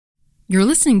You're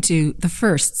listening to The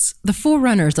Firsts, the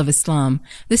Forerunners of Islam,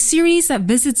 the series that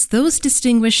visits those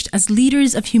distinguished as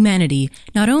leaders of humanity,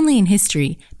 not only in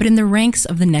history, but in the ranks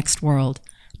of the next world.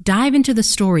 Dive into the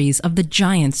stories of the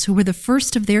giants who were the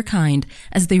first of their kind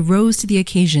as they rose to the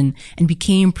occasion and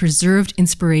became preserved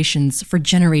inspirations for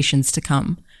generations to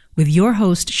come. With your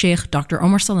host, Sheikh Dr.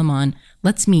 Omar Salaman,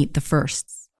 let's meet the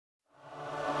firsts.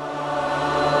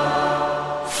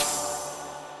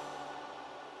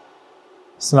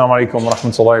 السلام عليكم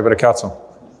ورحمة الله وبركاته.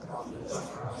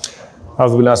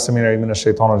 أعوذ بالله السميع العليم من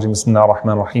الشيطان الرجيم. بسم الله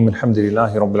الرحمن الرحيم. الحمد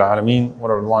لله رب العالمين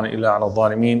ولا عدوان إلا على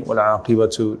الظالمين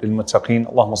والعاقبة للمتقين.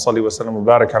 اللهم صل وسلم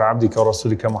وبارك على عبدك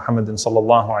ورسولك محمد صلى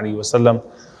الله عليه وسلم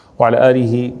وعلى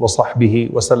آله وصحبه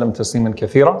وسلم تسليما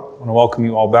كثيرا. I want to welcome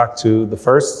you all back to the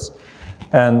firsts.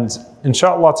 And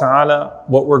inshallah ta'ala,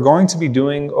 what we're going to be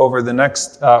doing over the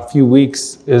next few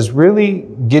weeks is really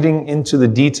getting into the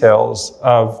details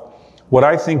of what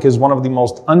I think is one of the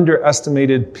most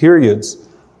underestimated periods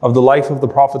of the life of the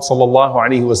Prophet sallallahu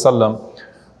alaihi wasallam,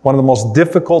 one of the most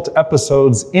difficult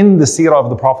episodes in the seerah of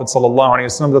the Prophet sallallahu alaihi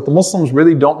wasallam that the Muslims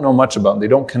really don't know much about, they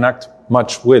don't connect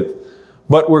much with.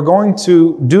 But we're going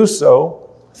to do so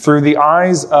through the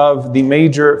eyes of the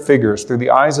major figures, through the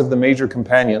eyes of the major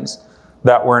companions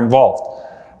that were involved.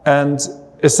 And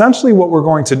essentially what we're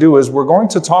going to do is we're going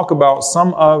to talk about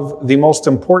some of the most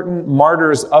important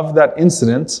martyrs of that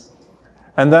incident.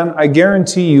 And then I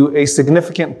guarantee you a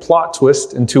significant plot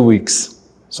twist in 2 weeks.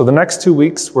 So the next 2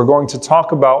 weeks, we're going to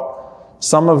talk about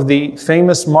some of the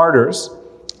famous martyrs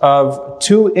of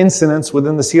two incidents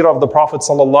within the seerah of the Prophet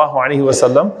sallallahu alaihi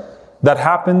wasallam that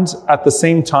happened at the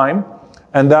same time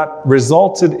and that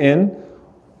resulted in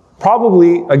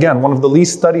probably, again, one of the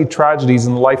least studied tragedies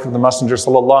in the life of the Messenger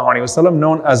sallallahu alaihi wasallam,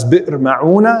 known as Bi'r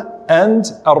Ma'una and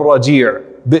Al-Rajir.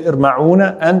 Bi'r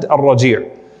Ma'una and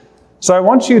Al-Rajir. So I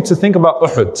want you to think about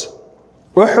Uhud.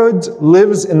 Uhud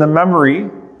lives in the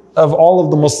memory of all of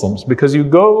the Muslims because you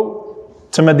go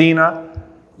to Medina,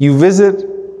 you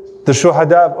visit the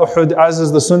Shuhada of Uhud, as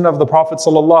is the Sunnah of the Prophet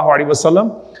sallallahu alaihi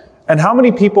wasallam. And how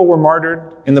many people were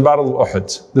martyred in the Battle of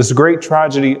Uhud? This great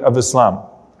tragedy of Islam.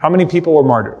 How many people were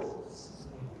martyred?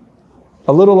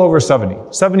 A little over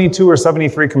 70. 72 or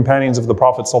 73 companions of the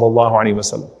Prophet sallallahu alaihi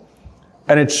wasallam.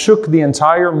 And it shook the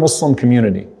entire Muslim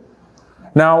community.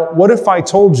 Now, what if I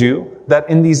told you that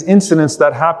in these incidents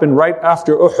that happened right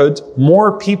after Uhud,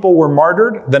 more people were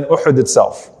martyred than Uhud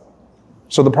itself?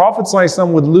 So the Prophet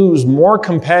ﷺ would lose more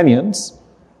companions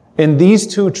in these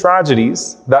two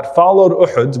tragedies that followed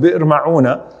Uhud, Bi'r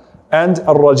Ma'una and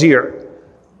Al-Rajir,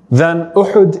 than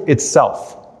Uhud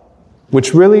itself,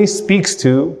 which really speaks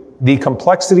to the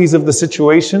complexities of the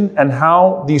situation and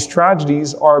how these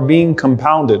tragedies are being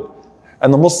compounded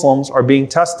and the Muslims are being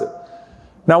tested.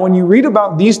 Now, when you read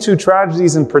about these two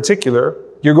tragedies in particular,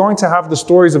 you're going to have the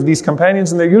stories of these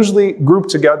companions, and they're usually grouped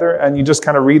together, and you just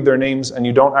kind of read their names and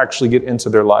you don't actually get into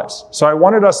their lives. So I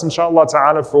wanted us, inshallah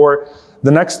ta'ala, for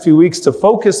the next few weeks to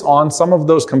focus on some of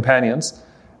those companions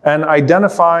and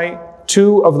identify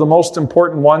two of the most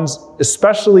important ones,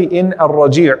 especially in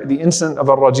Al-Rajir, the incident of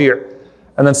Al-Rajir,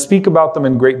 and then speak about them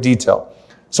in great detail.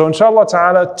 So inshallah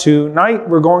ta'ala, tonight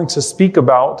we're going to speak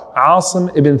about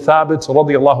Asim ibn Thabit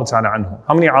radiyallahu ta'ala anhu.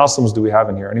 How many Asims do we have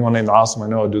in here? Anyone named Asim? I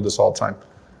know I do this all the time.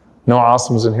 No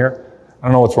Asims in here? I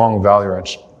don't know what's wrong with Valley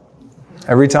Ranch.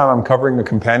 Every time I'm covering a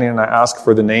companion and I ask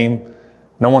for the name,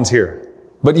 no one's here.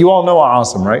 But you all know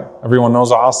Asim, right? Everyone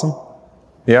knows Asim?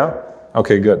 Yeah?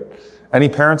 Okay, good. Any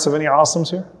parents of any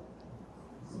Asims here?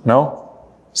 No?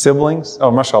 Siblings? Oh,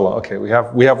 mashallah. Okay, we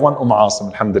have one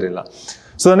Asim, alhamdulillah.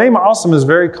 So the name Asim is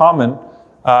very common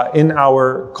in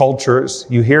our cultures.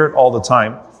 You hear it all the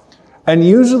time. And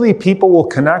usually people will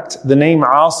connect the name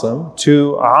Asim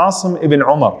to Asim ibn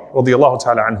Umar, radiyallahu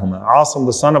ta'ala anhuma. Asim,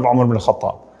 the son of Umar ibn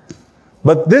Khattab.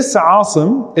 But this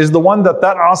Asim is the one that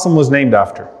Asim was named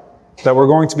after, that we're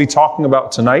going to be talking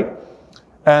about tonight.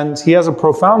 And he has a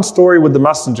profound story with the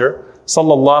Messenger,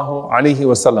 sallallahu alaihi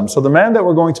wasallam. So the man that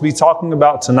we're going to be talking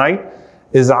about tonight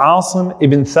is Asim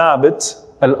ibn Thabit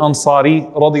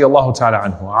Al-Ansari radiyallahu ta'ala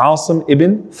anhu. Asim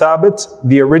ibn Thabit,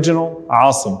 the original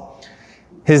Asim.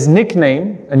 His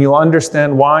nickname, and you'll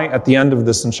understand why at the end of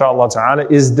this inshallah ta'ala,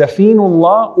 is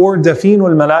Dafinullah or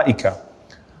Dafinul Malaika.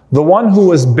 The one who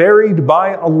was buried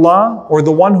by Allah or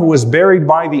the one who was buried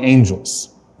by the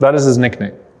angels. That is his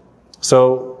nickname.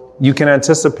 So you can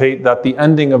anticipate that the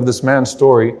ending of this man's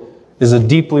story is a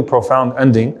deeply profound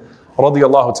ending,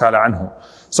 radiyallahu ta'ala anhu.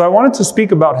 So I wanted to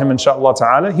speak about him, inshallah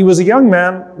ta'ala. He was a young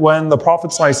man when the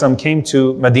Prophet ﷺ came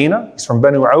to Medina. He's from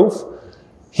Banu Auf.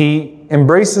 He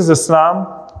embraces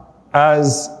Islam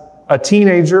as a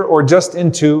teenager or just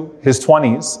into his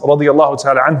 20s, radiyallahu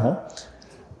ta'ala anhu.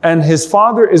 And his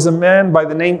father is a man by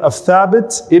the name of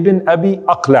Thabit ibn Abi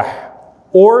Aqlah,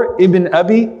 or Ibn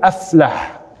Abi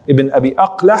Aflah. Ibn Abi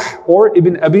Aqlah or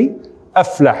Ibn Abi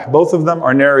Aflah. Both of them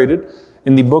are narrated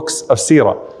in the books of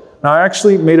Seerah. Now I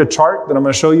actually made a chart that I'm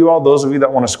going to show you all, those of you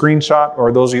that want to screenshot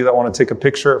or those of you that want to take a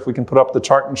picture, if we can put up the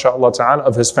chart inshallah ta'ala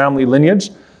of his family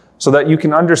lineage, so that you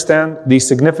can understand the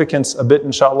significance a bit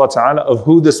inshallah ta'ala of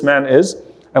who this man is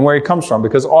and where he comes from,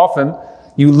 because often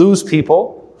you lose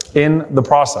people in the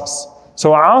process.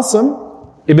 So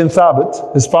Asim ibn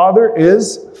Thabit, his father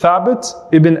is Thabit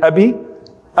ibn Abi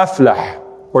Aflah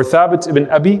or Thabit ibn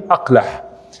Abi Aqlah.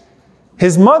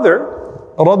 His mother,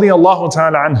 radiyallahu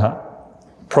ta'ala anha,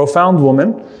 profound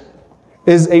woman,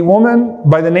 is a woman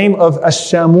by the name of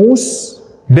Ash-Shamus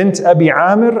bint Abi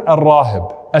Amir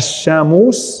al-Rahib.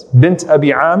 Ash-Shamus bint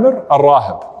Abi Amir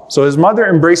al-Rahib. So his mother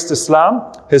embraced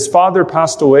Islam. His father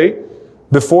passed away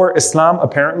before Islam,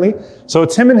 apparently. So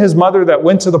it's him and his mother that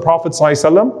went to the Prophet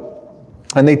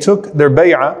ﷺ, and they took their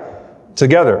bay'ah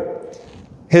together.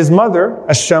 His mother,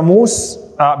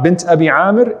 Ash-Shamus bint Abi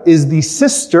Amir, is the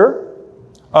sister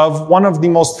of one of the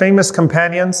most famous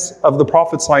companions of the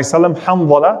Prophet ﷺ,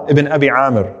 Hanzala ibn Abi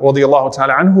Amir, radiyallahu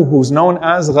ta'ala anhu, who's known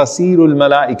as Ghasilul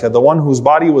Malaika, the one whose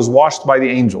body was washed by the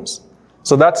angels.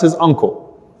 So that's his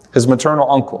uncle, his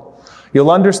maternal uncle. You'll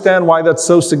understand why that's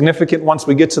so significant once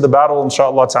we get to the battle,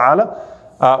 inshallah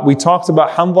ta'ala. We talked about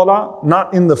Hanzala,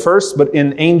 not in the first, but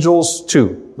in Angels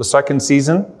 2, the second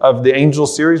season of the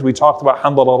Angels series. We talked about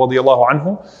Hanzala radiyallahu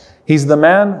anhu. He's the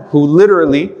man who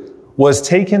literally was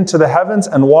taken to the heavens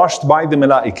and washed by the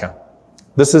malaika.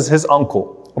 This is his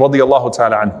uncle, radiyallahu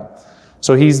ta'ala anhu.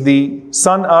 So he's the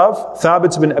son of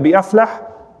Thabit bin Abi Aflah,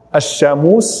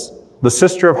 Ash-Shamus, the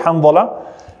sister of Hanzala,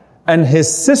 and his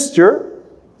sister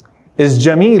is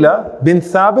Jamila bin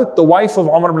Thabit, the wife of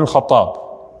Umar bin Khattab,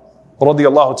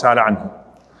 radiyallahu ta'ala anhu.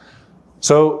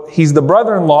 So he's the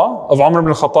brother-in-law of Umar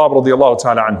bin Khattab, radiyallahu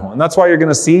ta'ala anhu. And that's why you're going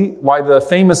to see why the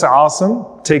famous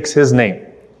Asim takes his name.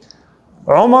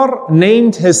 Umar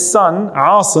named his son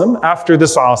Asim after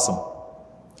this Asim.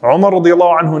 Umar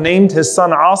radiallahu anhu named his son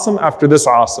Asim after this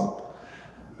Asim.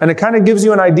 And it kind of gives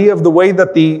you an idea of the way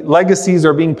that the legacies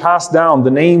are being passed down, the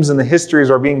names and the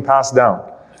histories are being passed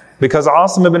down. Because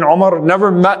Asim ibn Umar never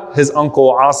met his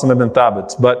uncle Asim ibn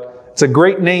Thabit, but it's a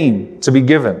great name to be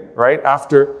given, right,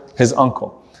 after his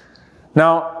uncle.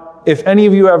 Now, if any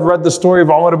of you have read the story of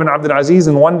Umar ibn Abdul Aziz,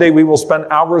 and one day we will spend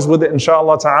hours with it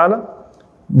inshallah ta'ala,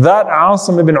 that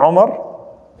Asim ibn Umar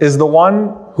is the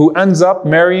one who ends up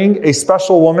marrying a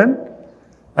special woman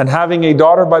and having a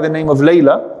daughter by the name of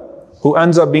Layla, who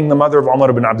ends up being the mother of Umar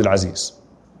ibn Abdul Aziz.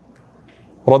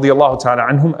 Radiyallahu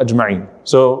ta'ala anhum ajma'in.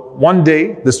 So one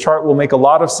day, this chart will make a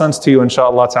lot of sense to you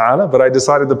inshallah ta'ala, but I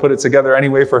decided to put it together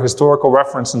anyway for historical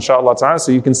reference inshallah ta'ala,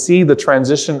 so you can see the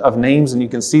transition of names and you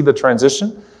can see the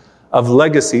transition of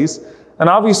legacies. And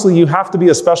obviously you have to be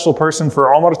a special person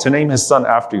for Umar to name his son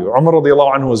after you. Umar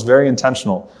radiallahu anhu was very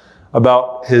intentional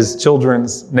about his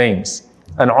children's names.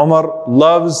 And Umar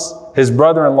loves his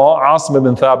brother-in-law, Asim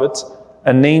ibn Thabit,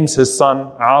 and names his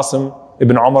son Asim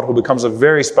ibn Umar, who becomes a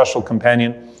very special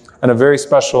companion and a very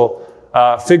special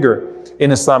figure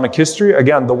in Islamic history.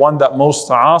 Again, the one that most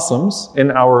Asims in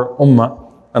our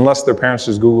ummah, unless their parents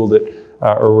just Googled it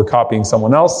or were copying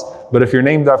someone else. But if you're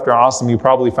named after Asim, you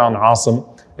probably found Asim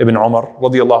ibn Umar,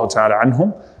 radiyallahu ta'ala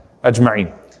anhum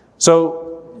ajma'in.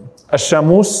 So,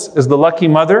 Ash-Shamus is the lucky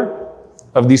mother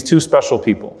of these two special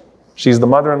people. She's the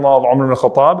mother-in-law of Umar ibn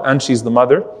Khattab, and she's the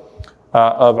mother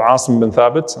of Asim bin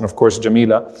Thabit, and of course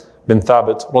Jamila bin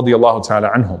Thabit, radiyallahu ta'ala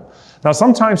anhum. Now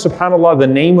sometimes, subhanAllah, the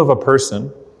name of a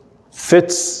person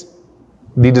fits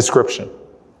the description.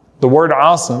 The word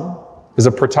Asim is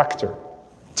a protector.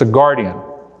 It's a guardian,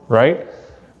 right?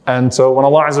 And so when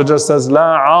Allah Azza wa Jalla says,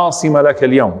 La asima laka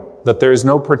al-yawm, that there is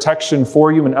no protection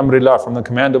for you min amrillah, from the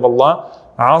command of Allah,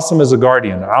 Asim is a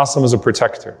guardian, Asim is a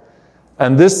protector.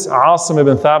 And this Asim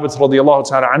ibn Thabit radiyallahu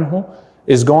ta'ala anhu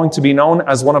is going to be known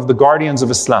as one of the guardians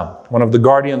of Islam, one of the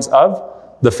guardians of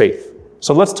the faith.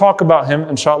 So let's talk about him,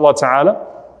 inshallah ta'ala,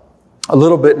 a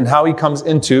little bit, and how he comes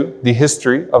into the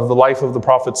history of the life of the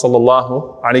Prophet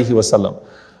sallallahu alaihi wasallam.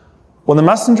 When the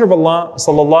Messenger of Allah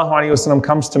sallallahu alaihi wasallam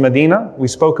comes to Medina, we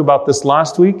spoke about this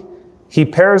last week, he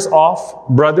pairs off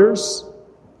brothers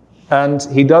and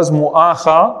he does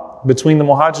mu'akha between the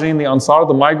Muhajirin and the Ansar,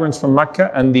 the migrants from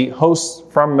Mecca, and the hosts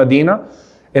from Medina,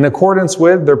 in accordance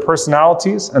with their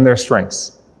personalities and their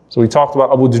strengths. So we talked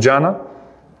about Abu Dujana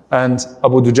and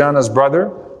Abu Dujana's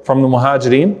brother from the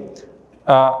Muhajirin.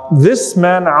 This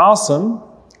man Asim,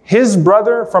 his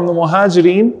brother from the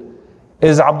Muhajirin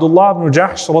is Abdullah ibn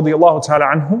Jahsh radiyallahu ta'ala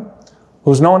anhu,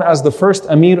 who's known as the first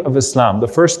Amir of Islam, the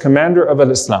first commander of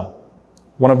Islam,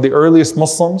 one of the earliest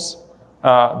Muslims,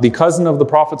 the cousin of the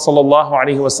Prophet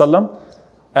ﷺ,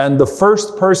 and the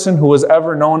first person who was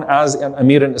ever known as an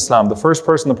Amir in Islam, the first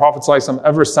person the Prophet ﷺ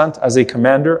ever sent as a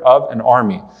commander of an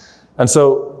army. And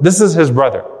so this is his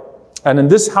brother. And in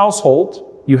this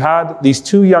household, you had these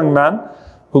two young men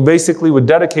who basically would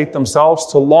dedicate themselves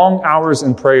to long hours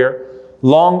in prayer,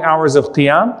 long hours of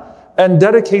qiyam, and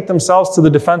dedicate themselves to the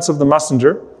defense of the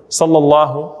Messenger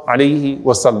sallallahu alaihi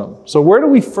wasallam. So where do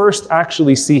we first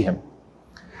actually see him?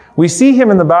 We see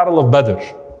him in the Battle of Badr.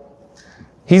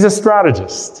 He's a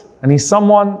strategist, and he's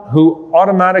someone who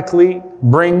automatically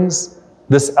brings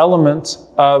this element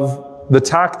of the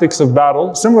tactics of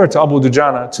battle, similar to Abu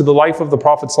Dujana, to the life of the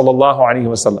Prophet sallallahu alaihi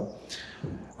wasallam.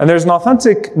 And there's an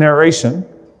authentic narration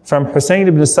from Husayn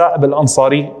ibn Sa'ib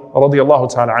al-Ansari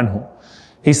radiyallahu ta'ala anhu.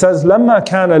 He says, لَمَّا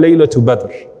كَانَ لَيْلَةُ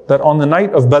بَدْرٍ, that on the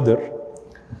night of Badr,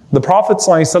 the Prophet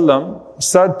ﷺ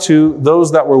said to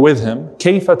those that were with him,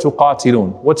 كَيْفَ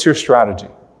تُقَاتِلُونَ, what's your strategy?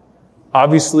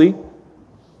 Obviously,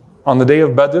 on the day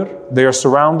of Badr, they are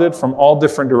surrounded from all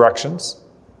different directions,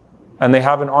 and they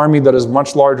have an army that is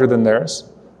much larger than theirs.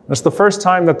 And it's the first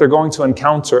time that they're going to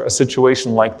encounter a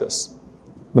situation like this.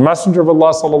 The Messenger of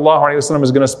Allah ﷺ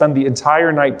is going to spend the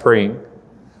entire night praying,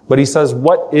 but he says,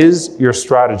 what is your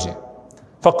strategy?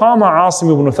 فقام عاصم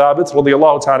بن ثابت رضي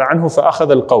الله تعالى عنه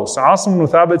فأخذ القوس. Asim ibn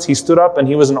Thabit, he stood up and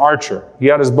he was an archer. He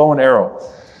had his bow and arrow.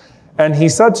 And he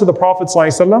said to the Prophet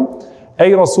ﷺ,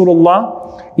 أي رسول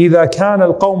الله إذا كان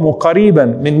القوم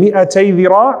قريبا من 200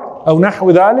 ذراع أو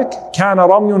نحو ذلك كان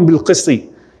رمي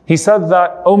بالقصي. He said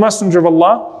that, O Messenger of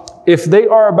Allah, if they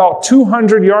are about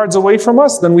 200 yards away from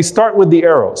us, then we start with the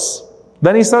arrows.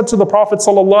 Then he said to the Prophet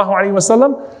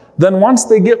ﷺ, then once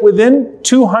they get within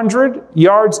 200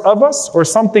 yards of us, or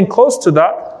something close to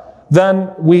that,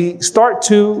 then we start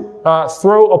to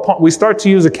we start to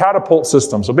use a catapult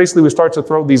system. So basically we start to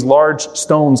throw these large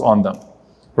stones on them,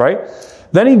 right?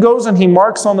 Then he goes and he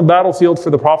marks on the battlefield for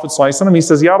the Prophet ﷺ. He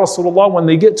says, Ya Rasulullah, when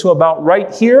they get to about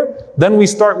right here, then we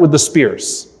start with the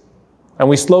spears. And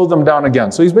we slow them down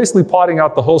again. So he's basically plotting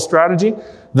out the whole strategy.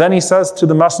 Then he says to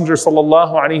the Messenger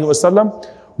sallallahu alaihi wasallam,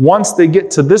 once they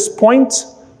get to this point,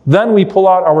 then we pull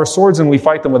out our swords and we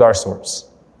fight them with our swords.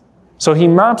 So he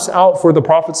maps out for the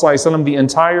Prophet ﷺ the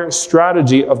entire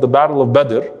strategy of the Battle of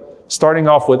Badr, starting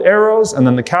off with arrows and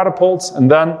then the catapults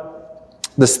and then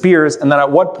the spears, and then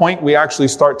at what point we actually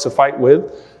start to fight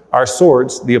with our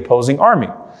swords, the opposing army.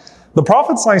 The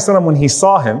Prophet ﷺ, when he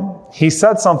saw him, he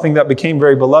said something that became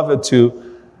very beloved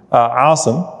to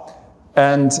Asim,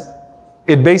 and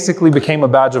it basically became a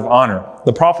badge of honor.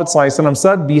 The Prophet ﷺ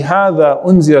said, بِهَذَا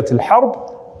أُنزِلَتِ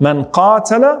الْحَرْبِ مَنْ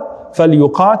قَاتَلَ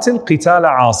فَلْيُقَاتِلْ قِتَالَ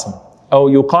عَاصِمٍ أو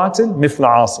يُقَاتِلْ مِثْلَ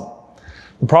عَاصِمٍ.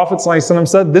 The Prophet ﷺ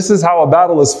said, this is how a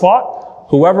battle is fought.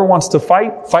 Whoever wants to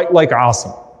fight, fight like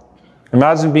Asim.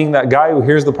 Imagine being that guy who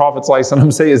hears the Prophet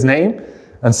ﷺ say his name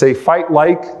and say, fight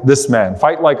like this man,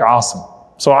 fight like Asim.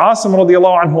 So Asim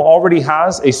radiallahu anhu already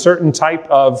has a certain type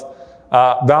of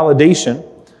validation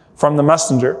from the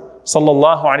Messenger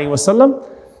sallallahu alaihi wasallam,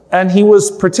 and he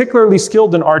was particularly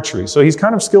skilled in archery. So he's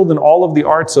kind of skilled in all of the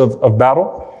arts of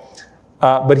battle,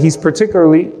 but he's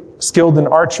particularly skilled in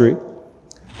archery.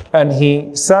 And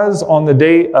he says on the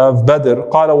day of Badr,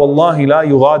 قال والله لا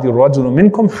يغادر رجل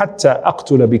منكم حتى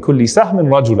أقتل بكل سهم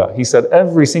رجلا. He said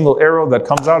every single arrow that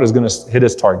comes out is going to hit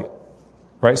his target.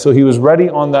 Right? So he was ready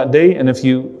on that day. And if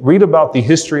you read about the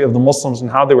history of the Muslims and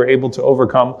how they were able to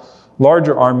overcome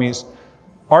larger armies,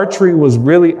 archery was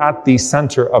really at the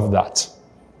center of that.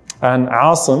 And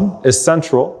Asim is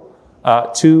central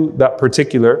to that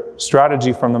particular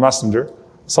strategy from the Messenger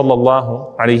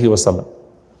sallallahu alaihi wasallam.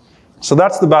 So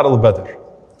that's the Battle of Badr.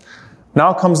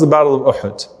 Now comes the Battle of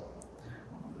Uhud.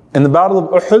 In the Battle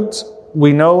of Uhud,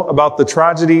 we know about the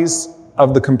tragedies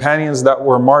of the companions that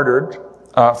were martyred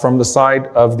from the side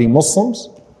of the Muslims.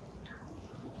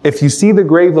 If you see the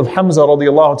grave of Hamza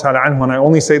radiallahu ta'ala anhu, and I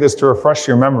only say this to refresh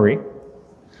your memory,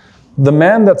 the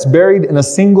man that's buried in a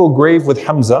single grave with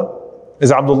Hamza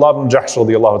is Abdullah ibn Jahsh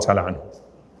radiallahu ta'ala anhu.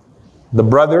 The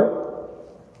brother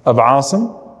of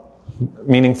Asim,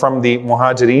 meaning from the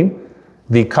Muhajirin,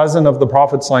 the cousin of the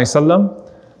Prophet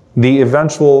ﷺ, the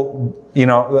eventual,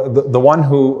 the one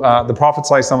who the Prophet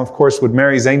ﷺ, of course, would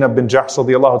marry Zainab bin Jahsh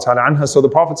radiallahu ta'ala anha. So the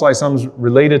Prophet ﷺ is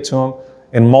related to him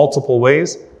in multiple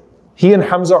ways. He and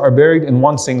Hamza are buried in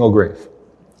one single grave.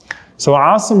 So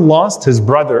Asim lost his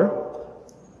brother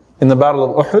in the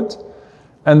Battle of Uhud,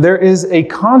 and there is a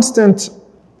constant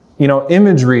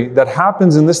imagery that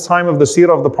happens in this time of the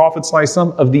seerah of the Prophet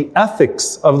ﷺ of the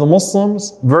ethics of the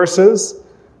Muslims versus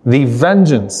the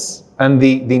vengeance and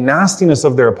the nastiness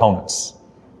of their opponents.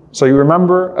 So you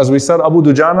remember, as we said, Abu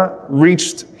Dujana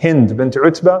reached Hind bint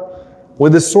Utbah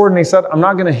with his sword, and he said, I'm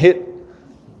not going to hit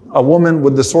a woman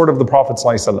with the sword of the Prophet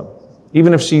ﷺ.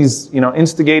 Even if she's,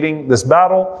 instigating this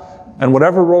battle, and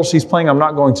whatever role she's playing, I'm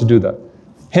not going to do that.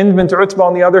 Hind bint Utbah,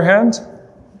 on the other hand,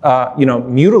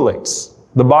 mutilates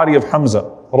the body of Hamza,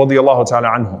 radiyallahu ta'ala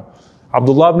anhu.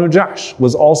 Abdullah ibn Jahsh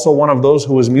was also one of those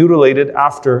who was mutilated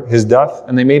after his death,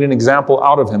 and they made an example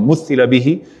out of him. Muthila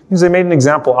bihi means they made an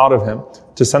example out of him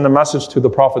to send a message to the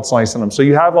Prophet ﷺ. So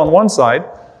you have on one side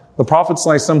the Prophet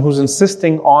ﷺ who's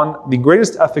insisting on the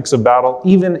greatest ethics of battle,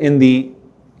 even in the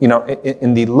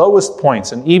lowest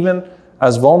points, and even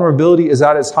as vulnerability is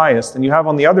at its highest. And you have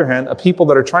on the other hand a people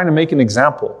that are trying to make an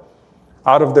example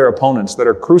out of their opponents, that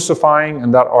are crucifying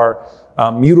and that are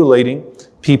mutilating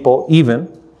people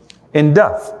even in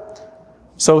death.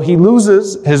 So he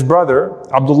loses his brother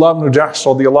Abdullah ibn Jahsh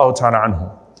radiyallahu ta'ala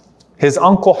anhu. His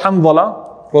uncle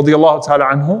Hanzala radiyallahu ta'ala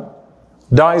anhu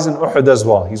dies in Uhud as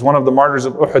well. He's one of the martyrs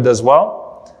of Uhud as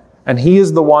well. And he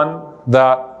is the one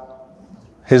that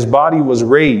his body was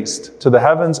raised to the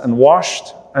heavens and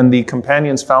washed, and the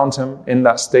companions found him in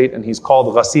that state, and he's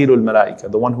called Ghasilul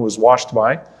Malaika, the one who was washed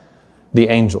by the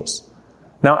angels.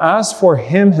 Now as for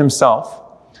him himself,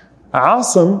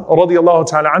 Asim radiallahu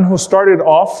ta'ala anhu started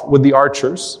off with the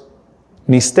archers,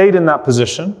 and he stayed in that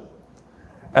position.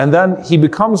 And then he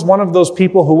becomes one of those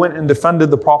people who went and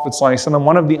defended the Prophet ﷺ,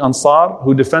 one of the Ansar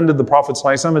who defended the Prophet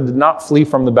ﷺ and did not flee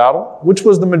from the battle, which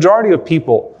was the majority of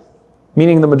people,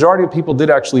 meaning the majority of people did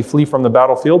actually flee from the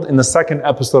battlefield in the second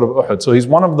episode of Uhud. So he's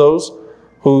one of those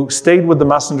who stayed with the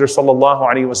Messenger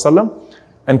ﷺ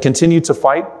and continued to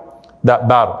fight that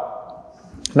battle.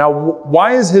 Now,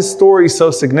 why is his story so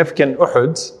significant in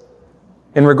Uhud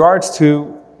in regards to,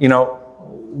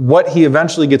 what he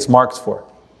eventually gets marked for?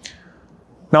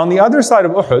 Now, on the other side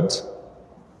of Uhud,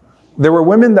 there were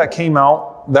women that came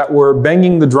out that were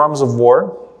banging the drums of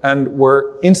war and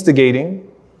were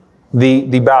instigating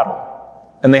the battle.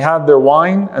 And they had their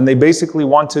wine, and they basically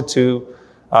wanted to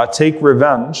take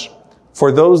revenge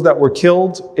for those that were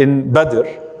killed in Badr,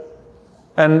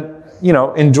 and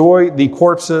enjoy the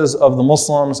corpses of the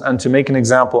Muslims and to make an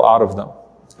example out of them.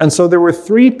 And so there were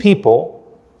three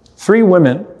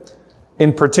women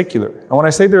in particular. And when I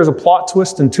say there's a plot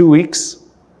twist in 2 weeks,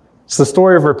 it's the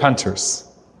story of repenters.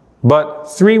 But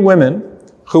three women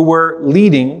who were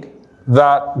leading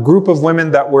that group of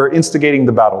women that were instigating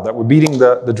the battle, that were beating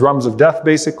the drums of death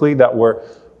basically, that were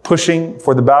pushing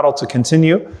for the battle to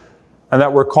continue, and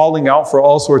that were calling out for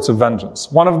all sorts of vengeance.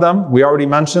 One of them, we already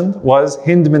mentioned, was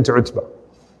Hind bint Utbah.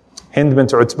 Hind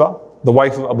bint Utbah, the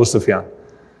wife of Abu Sufyan.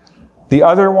 The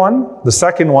other one, the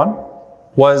second one,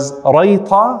 was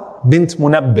Rayta bint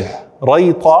Munabbih.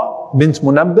 Rayta bint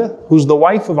Munabbih, who's the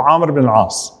wife of Amr ibn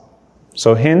al-As.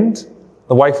 So Hind,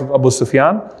 the wife of Abu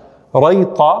Sufyan.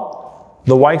 Rayta,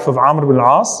 the wife of Amr ibn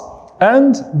al-As.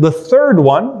 And the third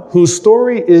one, whose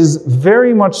story is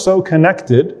very much so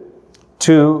connected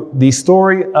to the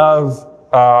story of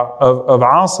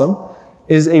Asim,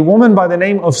 is a woman by the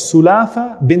name of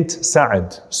Sulafa bint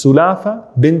Sa'ad. Sulafa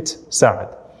bint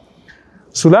Sa'ad.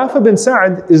 Sulafa bint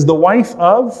Sa'ad is the wife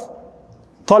of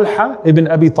Talha ibn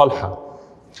Abi Talha.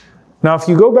 Now, if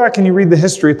you go back and you read the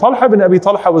history, Talha ibn Abi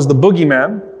Talha was the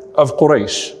boogeyman of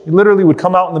Quraysh. He literally would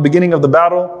come out in the beginning of the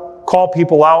battle, call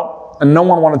people out, and no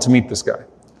one wanted to meet this guy.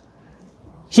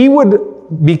 He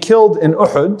would be killed in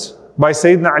Uhud by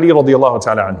Sayyidina Ali radiyallahu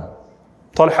ta'ala anhu,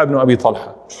 Talha ibn Abi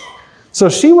Talha. So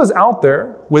she was out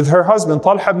there with her husband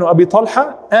Talha ibn Abi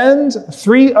Talha and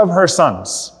three of her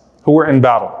sons who were in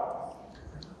battle.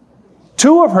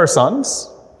 Two of her sons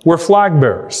were flag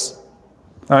bearers.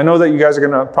 Now, I know that you guys are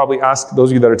going to probably ask, those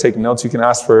of you that are taking notes, you can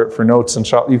ask for notes,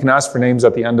 inshallah. You can ask for names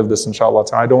at the end of this, inshallah.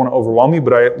 I don't want to overwhelm you,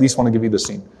 but I at least want to give you the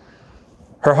scene.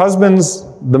 Her husband's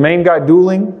the main guy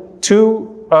dueling.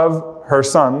 Two of her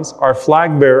sons are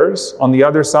flag bearers on the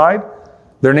other side.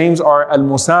 Their names are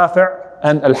Al-Musafi'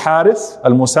 and Al-Harith.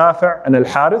 Al-Musafi' and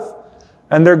Al-Harith.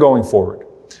 And they're going forward.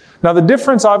 Now the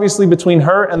difference obviously between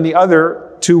her and the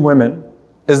other two women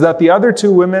is that the other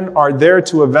two women are there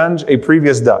to avenge a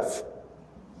previous death.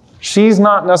 She's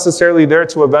not necessarily there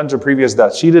to avenge a previous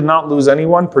death. She did not lose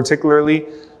anyone particularly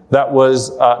that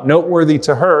was noteworthy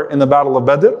to her in the Battle of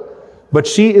Badr. But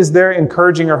she is there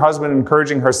encouraging her husband,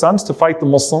 encouraging her sons to fight the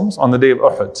Muslims on the day of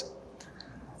Uhud.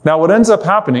 Now what ends up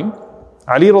happening,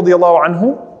 Ali radiallahu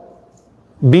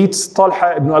anhu beats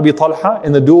Talha ibn Abi Talha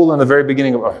in the duel in the very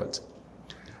beginning of Uhud.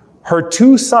 Her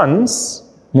two sons,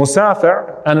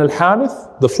 Musafi' and Al-Harith,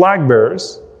 the flag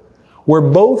bearers, were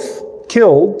both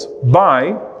killed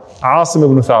by Asim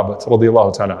ibn Thabit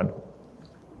radiallahu ta'ala anhu.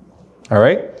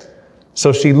 Alright?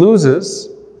 So she loses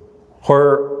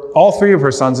all three of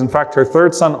her sons. In fact, her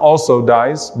third son also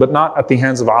dies, but not at the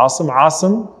hands of Asim.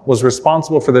 Asim was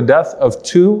responsible for the death of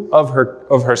two of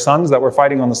her sons that were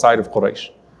fighting on the side of Quraysh.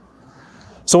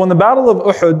 So when the Battle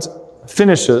of Uhud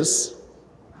finishes,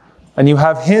 and you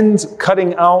have Hind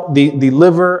cutting out the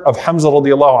liver of Hamza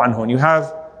radiallahu anhu, and you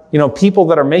have people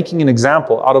that are making an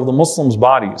example out of the Muslims'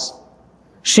 bodies,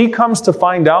 she comes to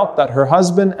find out that her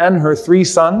husband and her three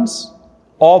sons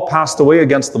all passed away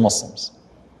against the Muslims.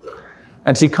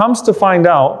 And she comes to find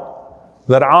out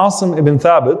that Asim ibn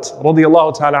Thabit,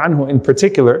 radiallahu ta'ala anhu in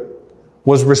particular,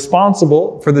 was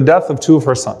responsible for the death of two of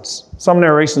her sons. Some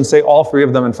narrations say all three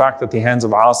of them, in fact, at the hands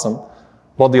of Asim,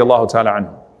 radiallahu ta'ala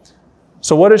anhu.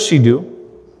 So what does she do?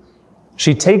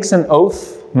 She takes an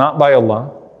oath, not by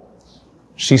Allah.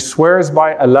 She swears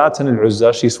by Allat and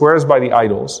Al-Uzza. She swears by the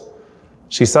idols.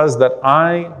 She says that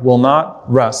I will not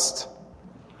rest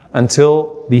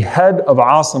until the head of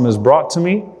Asim is brought to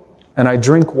me and I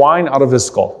drink wine out of his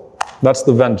skull. That's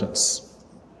the vengeance.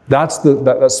 That's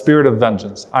that spirit of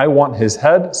vengeance. I want his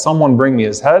head. Someone bring me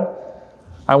his head.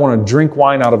 I want to drink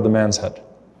wine out of the man's head.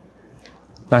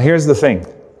 Now here's the thing.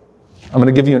 I'm going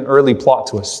to give you an early plot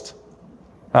twist.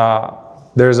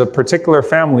 There's a particular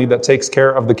family that takes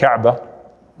care of the Kaaba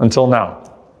until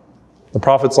now. The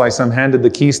Prophet ﷺ handed the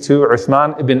keys to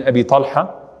Uthman ibn Abi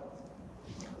Talha.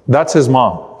 That's his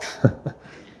mom.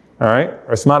 All right?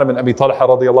 Uthman ibn Abi Talha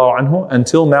radiallahu anhu.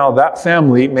 Until now, that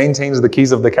family maintains the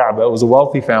keys of the Kaaba. It was a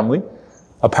wealthy family,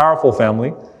 a powerful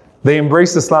family. They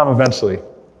embraced Islam eventually.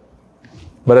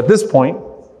 But at this point,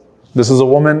 this is a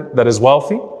woman that is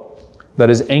wealthy, that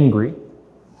is angry,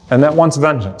 and that wants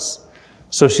vengeance.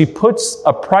 So she puts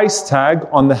a price tag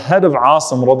on the head of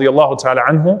Asim radiallahu ta'ala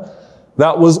anhu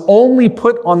that was only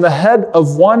put on the head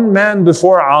of one man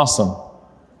before Asim.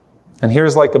 And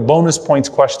here's like a bonus points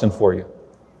question for you.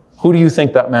 Who do you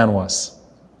think that man was?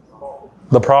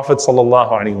 The Prophet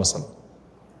sallallahu alaihi wasallam.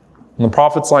 When the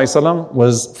Prophet sallallahu alaihi wasallam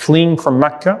was fleeing from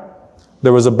Mecca,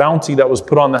 there was a bounty that was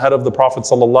put on the head of the Prophet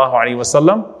sallallahu alaihi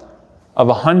wasallam of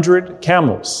 100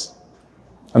 camels.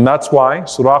 And that's why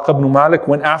Suraq ibn Malik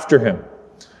went after him.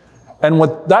 And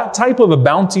what that type of a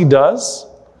bounty does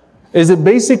is it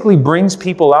basically brings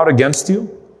people out against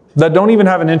you that don't even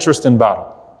have an interest in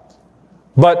battle.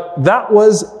 But that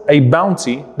was a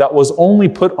bounty that was only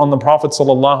put on the Prophet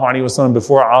ﷺ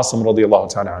before Asim radiallahu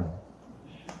ta'ala anhu.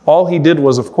 All he did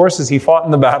was, of course, is he fought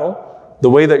in the battle, the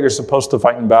way that you're supposed to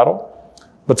fight in battle.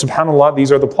 But subhanAllah,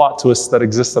 these are the plot twists that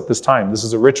exist at this time. This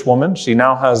is a rich woman. She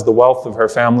now has the wealth of her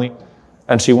family,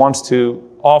 and she wants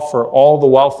to offer all the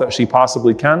wealth that she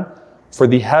possibly can for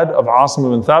the head of Asim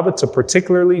ibn Thabit to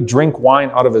particularly drink wine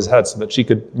out of his head so that she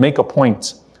could make a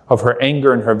point of her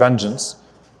anger and her vengeance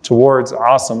towards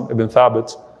Asim ibn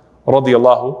Thabit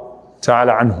radiyallahu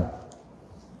ta'ala anhu.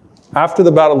 After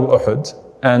the Battle of Uhud,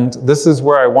 and this is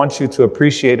where I want you to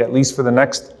appreciate at least for the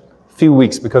next few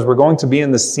weeks, because we're going to be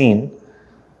in this scene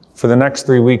for the next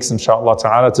 3 weeks inshallah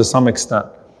ta'ala to some extent.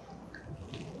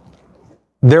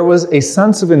 There was a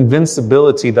sense of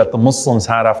invincibility that the Muslims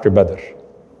had after Badr.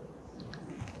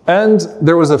 And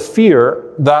there was a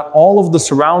fear that all of the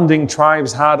surrounding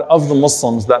tribes had of the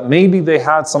Muslims, that maybe they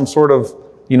had some sort of,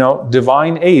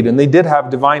 divine aid. And they did have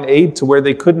divine aid to where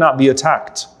they could not be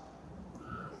attacked.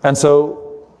 And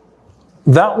so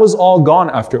that was all gone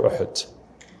after Uhud.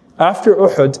 After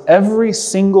Uhud, every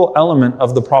single element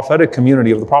of the prophetic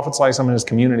community, of the Prophet ﷺ and his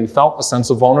community, felt a sense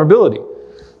of vulnerability,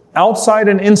 outside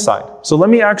and inside. So let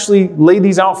me actually lay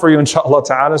these out for you, inshallah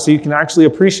ta'ala, so you can actually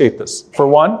appreciate this. For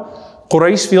one,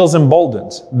 Quraysh feels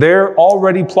emboldened. They're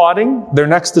already plotting their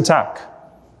next attack.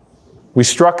 We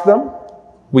struck them.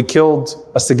 We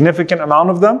killed a significant amount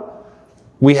of them.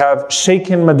 We have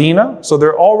shaken Medina. So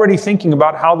they're already thinking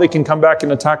about how they can come back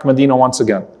and attack Medina once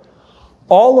again.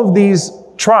 All of these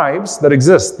tribes that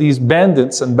exist, these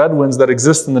bandits and Bedouins that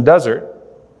exist in the desert,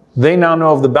 they now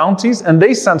know of the bounties and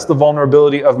they sense the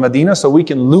vulnerability of Medina. So we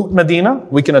can loot Medina.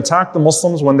 We can attack the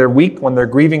Muslims when they're weak, when they're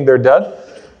grieving their dead.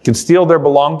 We can steal their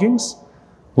belongings.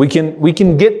 We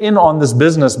can get in on this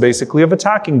business basically of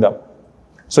attacking them.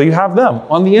 So you have them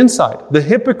on the inside. The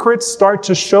hypocrites start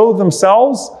to show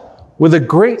themselves with a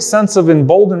great sense of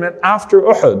emboldenment after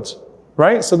Uhud,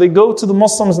 right? So they go to the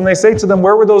Muslims and they say to them,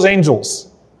 where were those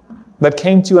angels that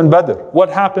came to you in Badr? What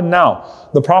happened now?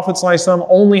 The Prophet ﷺ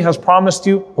only has promised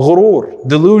you ghurur,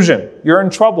 delusion. You're in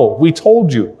trouble. We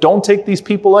told you, don't take these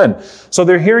people in. So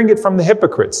they're hearing it from the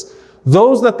hypocrites.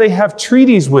 Those that they have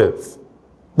treaties with.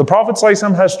 The Prophet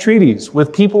ﷺ has treaties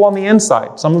with people on the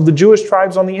inside, some of the Jewish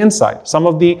tribes on the inside, some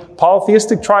of the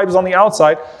polytheistic tribes on the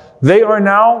outside. They are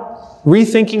now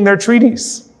rethinking their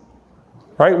treaties,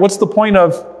 right? What's the point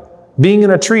of being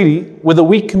in a treaty with a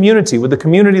weak community, with a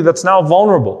community that's now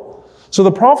vulnerable. So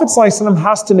the Prophet ﷺ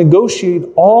has to negotiate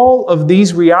all of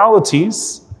these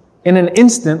realities in an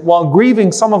instant while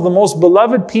grieving some of the most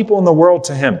beloved people in the world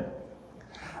to him.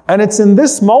 And it's in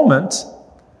this moment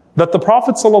that the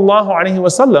Prophet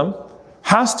ﷺ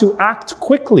has to act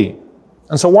quickly.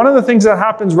 And so one of the things that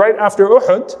happens right after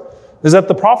Uhud is that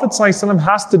the Prophet ﷺ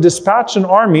has to dispatch an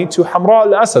army to Hamra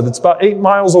al-Asad. It's about 8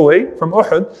 miles away from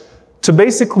Uhud, to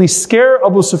basically scare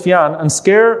Abu Sufyan and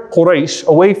scare Quraysh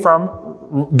away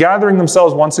from gathering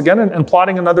themselves once again and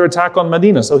plotting another attack on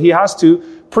Medina. So he has to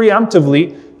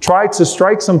preemptively try to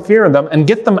strike some fear in them and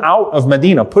get them out of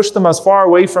Medina, push them as far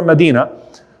away from Medina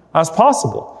as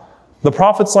possible. The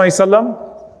Prophet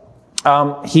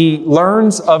ﷺ, he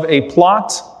learns of a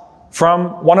plot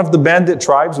from one of the bandit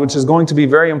tribes, which is going to be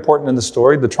very important in the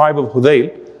story, the tribe of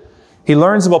Hudayl. He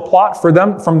learns of a plot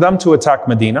from them to attack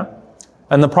Medina.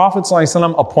 And the Prophet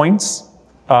ﷺ appoints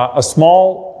a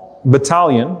small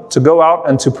battalion to go out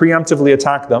and to preemptively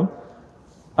attack them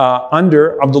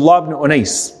under Abdullah ibn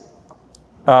Unais,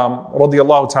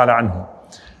 radiyallahu ta'ala anhu.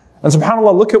 And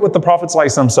subhanAllah, look at what the Prophet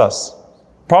ﷺ says.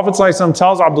 Prophet ﷺ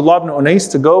tells Abdullah ibn Unais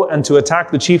to go and to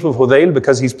attack the chief of Hudayl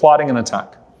because he's plotting an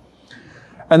attack.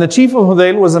 And the chief of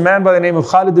Hudayl was a man by the name of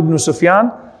Khalid ibn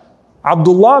Sufyan.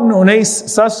 Abdullah ibn Unais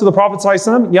says to the Prophet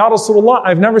ﷺ, Ya Rasulullah,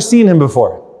 I've never seen him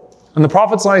before. And the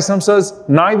Prophet ﷺ says,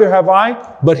 neither have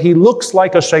I, but he looks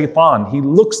like a shaitan. He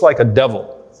looks like a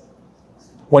devil.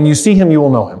 When you see him, you will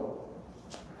know him.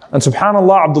 And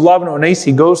subhanAllah, Abdullah ibn Unais,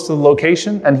 he goes to the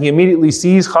location and he immediately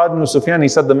sees Khalid ibn Sufyan. He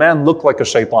said, the man looked like a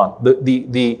shaitan,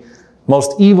 the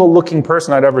most evil looking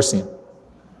person I'd ever seen.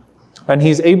 And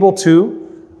he's able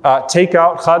to take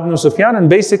out Khalid ibn Sufyan and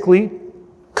basically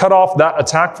cut off that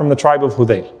attack from the tribe of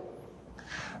Hudayl.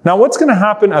 Now what's going to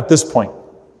happen at this point?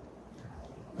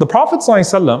 The Prophet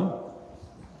ﷺ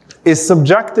is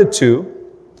subjected to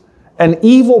an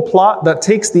evil plot that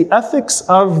takes the ethics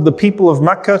of the people of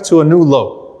Mecca to a new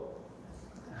low,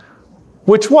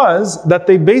 which was that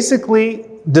they basically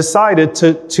decided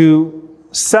to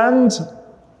send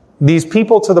these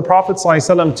people to the Prophet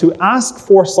ﷺ to ask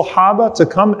for Sahaba to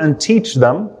come and teach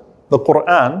them the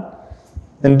Quran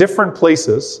in different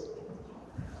places.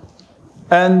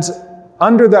 And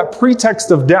under that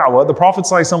pretext of da'wah, the Prophet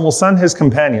ﷺ will send his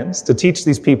companions to teach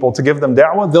these people, to give them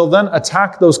da'wah. They'll then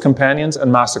attack those companions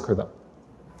and massacre them.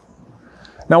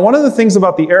 Now, one of the things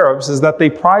about the Arabs is that they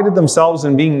prided themselves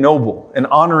in being noble, in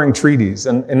honoring treaties,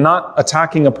 and in not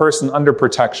attacking a person under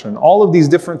protection. All of these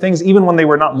different things, even when they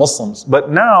were not Muslims.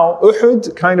 But now,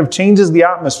 Uhud kind of changes the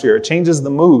atmosphere, it changes the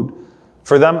mood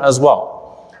for them as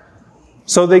well.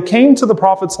 So they came to the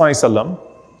Prophet ﷺ,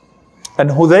 and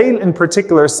Hudayl in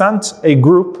particular sent a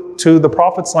group to the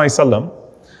Prophet ﷺ.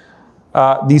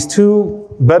 These two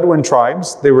Bedouin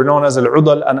tribes, they were known as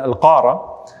Al-Udal and Al-Qara.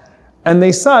 And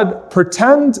they said,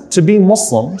 pretend to be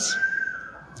Muslims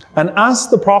and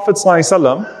ask the Prophet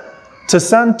ﷺ to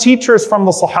send teachers from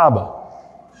the Sahaba.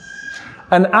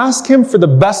 And ask him for the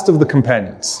best of the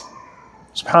companions.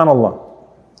 SubhanAllah.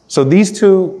 So these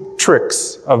two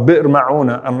tricks of Bi'r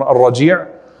Ma'una and Al-Raji'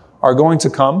 are going to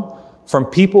come from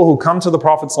people who come to the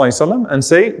Prophet ﷺ and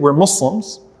say, we're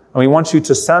Muslims and we want you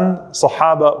to send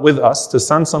Sahaba with us, to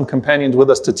send some companions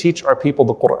with us to teach our people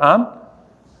the Quran,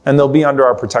 and they'll be under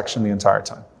our protection the entire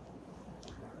time.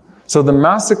 So the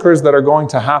massacres that are going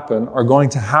to happen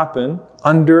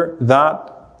under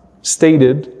that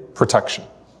stated protection.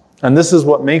 And this is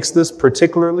what makes this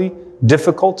particularly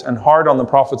difficult and hard on the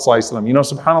Prophet ﷺ. You know,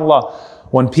 subhanAllah,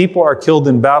 when people are killed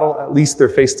in battle, at least they're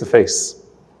face to face.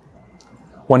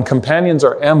 When companions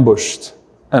are ambushed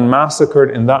and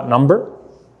massacred in that number,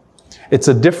 it's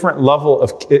a different level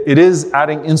of, it is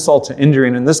adding insult to injury,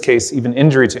 and in this case, even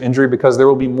injury to injury, because there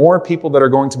will be more people that are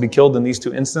going to be killed in these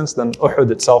two incidents than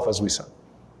Uhud itself, as we said.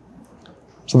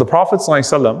 So the Prophet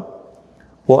ﷺ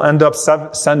will end up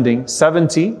sending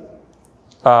 70 to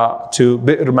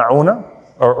Bi'r Ma'una,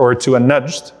 or to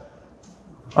An-Najd,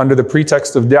 under the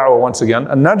pretext of da'wah once again.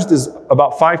 An-Najd is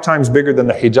about 5 times bigger than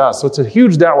the Hijaz, so it's a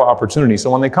huge da'wah opportunity. So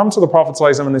when they come to the Prophet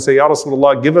ﷺ and they say, Ya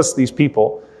Rasulullah, give us these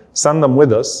people, send them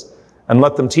with us, and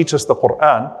let them teach us the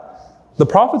Quran, the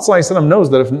Prophet ﷺ knows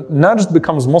that if Najd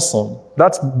becomes Muslim,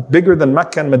 that's bigger than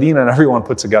Mecca and Medina and everyone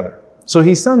put together. So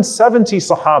he sends 70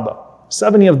 Sahaba,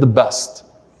 70 of the best,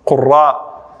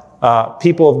 Qurra,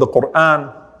 people of the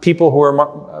Quran, people who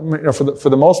are, for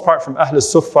the most part, from Ahl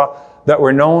al-Suffah, that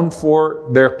were known for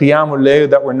their Qiyamul Layl,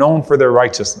 that were known for their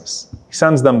righteousness. He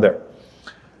sends them there.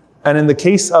 And in the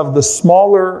case of the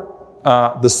smaller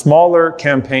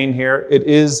campaign here, it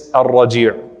is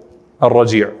Al-Raji',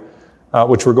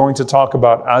 which we're going to talk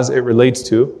about as it relates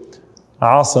to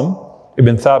Asim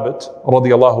ibn Thabit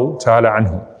radiallahu ta'ala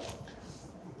anhu.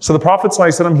 So the Prophet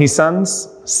ﷺ, he sends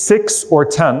 6 or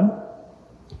 10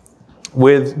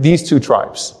 with these two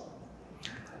tribes.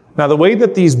 Now the way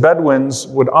that these Bedouins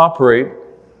would operate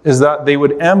is that they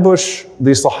would ambush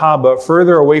the Sahaba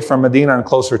further away from Medina and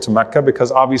closer to Mecca,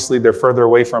 because obviously they're further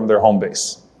away from their home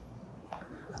base.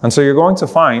 And so you're going to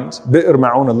find Bi'r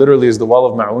Ma'una literally is the well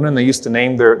of Ma'una, and they used to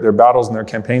name their battles and their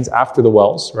campaigns after the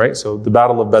wells, right? So the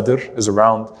Battle of Badr is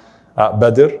around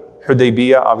Badr.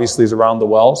 Hudaybiyah obviously is around the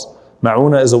wells.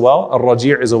 Ma'una is a well.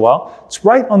 Al-Raji' is a well. It's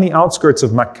right on the outskirts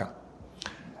of Mecca.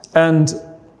 And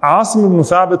Asim ibn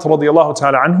Thabit radiallahu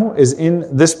ta'ala anhu is in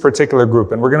this particular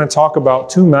group. And we're going to talk about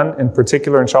 2 men in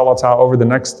particular, inshallah ta'ala, over the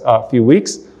next few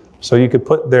weeks. So you could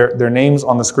put their names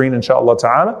on the screen, inshallah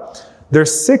ta'ala.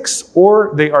 There's 6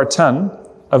 or they are 10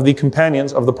 of the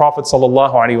companions of the Prophet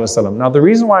sallallahu alaihi wasallam. Now the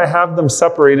reason why I have them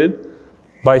separated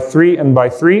by 3 and by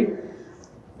 3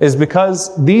 is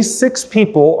because these 6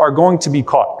 people are going to be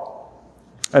caught.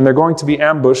 And they're going to be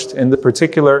ambushed in the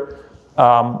particular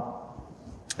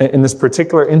in this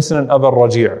particular incident of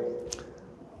Al-Raji'.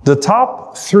 The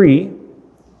top 3,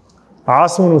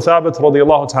 Asim ibn Thabit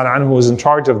radiallahu ta'ala anhu was in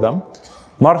charge of them,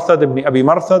 Marthad ibn Abi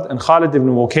Marthad and Khalid ibn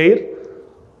Mukair,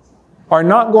 are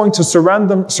not going to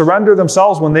surrender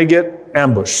themselves when they get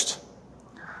ambushed.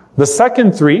 The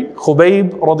second 3,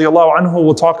 Khubayb radiallahu anhu,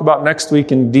 we'll talk about next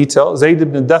week in detail, Zayd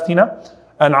ibn Dathina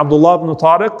and Abdullah ibn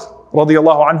Tariq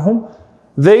radiallahu anhum,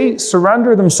 they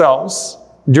surrender themselves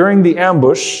during the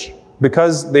ambush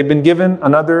because they've been given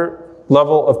another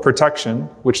level of protection,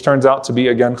 which turns out to be,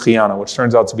 again, khiyana, which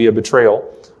turns out to be a betrayal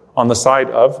on the side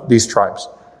of these tribes.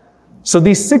 So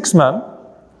these 6 men,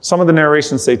 some of the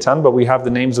narrations say 10, but we have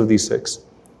the names of these 6.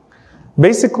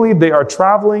 Basically, they are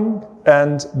traveling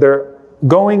and they're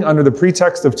going under the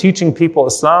pretext of teaching people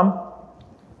Islam.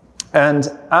 And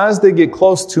as they get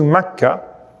close to Mecca,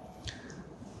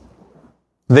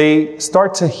 they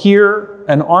start to hear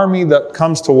an army that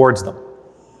comes towards them.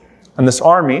 And this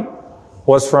army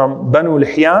was from Banu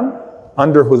Lihyan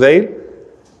under Hudayl.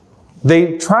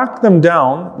 They tracked them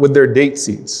down with their date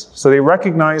seeds. So they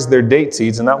recognized their date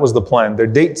seeds, and that was the plan. Their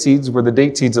date seeds were the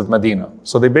date seeds of Medina.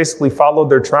 So they basically followed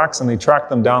their tracks and they tracked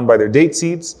them down by their date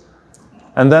seeds.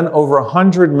 And then over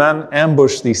 100 men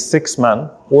ambushed these 6 men,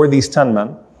 or these 10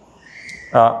 men,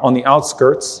 on the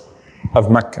outskirts of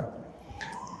Mecca.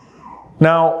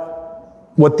 Now,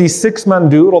 what these 6 men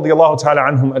do, radiallahu ta'ala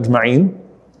anhum ajma'een,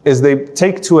 is they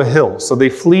take to a hill. So they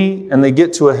flee and they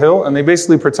get to a hill and they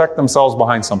basically protect themselves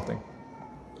behind something.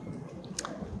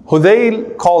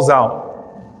 Hudayl calls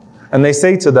out and they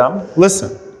say to them,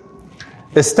 listen,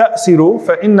 استأسروا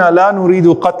فإنا لا نريد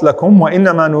قتلكم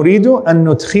وإنما نريد أن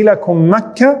ندخلكم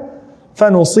مكة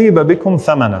فنصيب بكم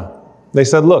ثمنا. They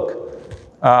said, look,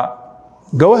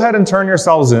 go ahead and turn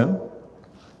yourselves in.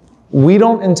 We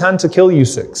don't intend to kill you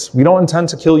 6. We don't intend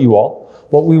to kill you all.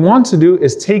 What we want to do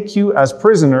is take you as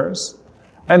prisoners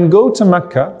and go to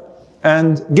Mecca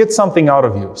and get something out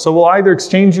of you. So we'll either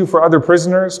exchange you for other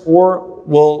prisoners or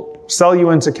we'll sell you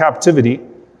into captivity.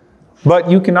 But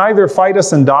you can either fight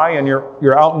us and die and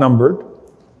you're outnumbered,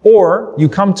 or you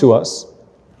come to us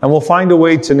and we'll find a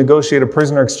way to negotiate a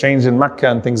prisoner exchange in Mecca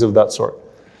and things of that sort.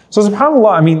 So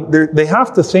subhanAllah, I mean, they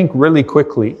have to think really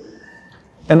quickly.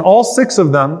 And all 6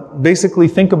 of them basically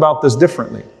think about this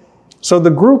differently. So the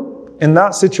group in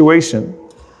that situation,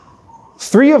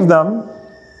 3 of them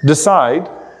decide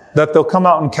that they'll come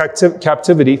out in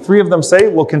captivity. 3 of them say,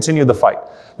 we'll continue the fight.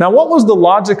 Now, what was the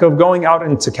logic of going out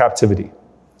into captivity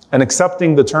and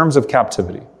accepting the terms of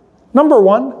captivity? Number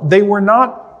 1, they were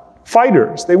not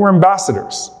fighters. They were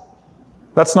ambassadors.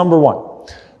 That's number 1.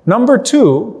 Number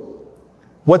 2,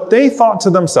 what they thought to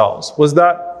themselves was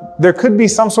that there could be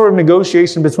some sort of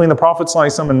negotiation between the Prophet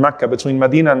ﷺ and Mecca, between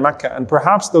Medina and Mecca, and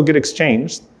perhaps they'll get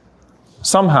exchanged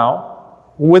somehow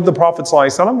with the Prophet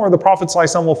ﷺ, or the Prophet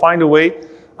ﷺ will find a way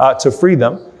to free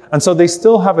them. And so they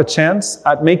still have a chance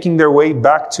at making their way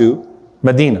back to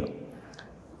Medina.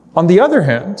 On the other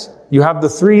hand, you have the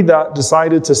 3 that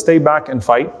decided to stay back and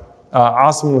fight,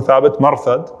 Asim ibn Thabit,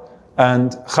 Marthad,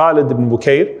 and Khalid ibn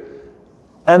Mukair.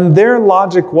 And their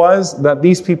logic was that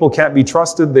these people can't be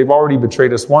trusted. They've already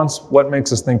betrayed us once. What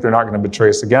makes us think they're not going to betray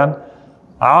us again?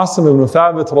 Asim ibn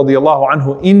Thabit radiallahu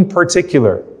anhu in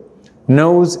particular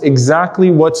knows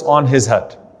exactly what's on his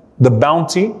head, the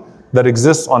bounty that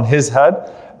exists on his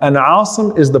head, and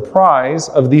Asim is the prize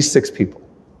of these 6 people,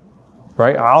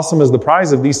 right? Asim is the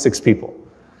prize of these 6 people.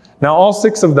 Now all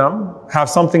 6 of them have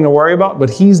something to worry about, but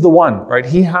he's the one, right?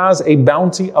 He has a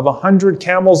bounty of 100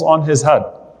 camels on his head.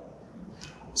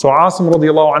 So Asim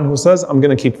radiallahu anhu says, I'm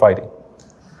going to keep fighting.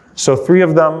 So 3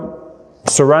 of them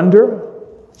surrender,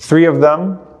 3 of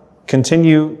them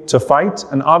continue to fight.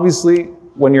 And obviously,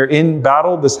 when you're in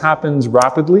battle, this happens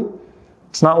rapidly.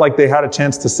 It's not like they had a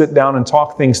chance to sit down and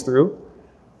talk things through,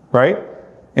 right?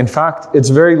 In fact, it's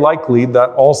very likely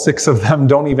that all 6 of them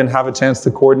don't even have a chance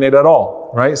to coordinate at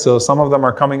all, right? So some of them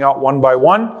are coming out one by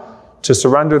one to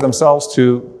surrender themselves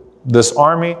to this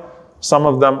army. Some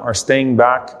of them are staying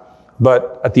back.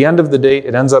 But at the end of the day,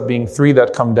 it ends up being 3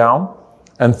 that come down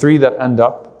and 3 that end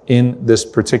up in this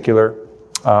particular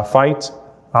fight.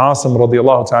 Asim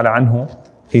radiallahu ta'ala anhu,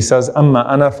 he says, أَمَّا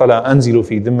أَنَا فَلَا أَنزِلُ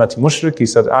فِي ذِمَّةِ مُشْرِكٍ. He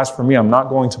said, as for me, I'm not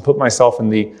going to put myself in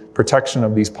the protection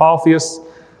of these polytheists.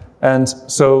 And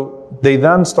so they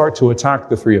then start to attack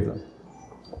the 3 of them.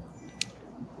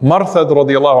 Marthad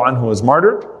radiallahu anhu is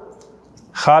martyred.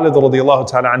 Khalid radiallahu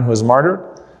ta'ala anhu is martyred.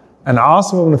 And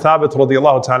Asim ibn Thabit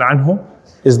radiallahu ta'ala anhu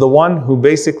is the one who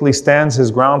basically stands his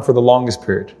ground for the longest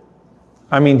period.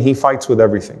 I mean, he fights with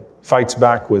everything. Fights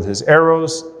back with his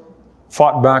arrows,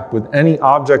 fought back with any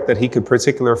object that he could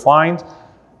particularly find.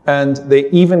 And they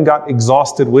even got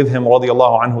exhausted with him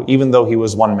radiallahu anhu, even though he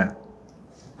was one man.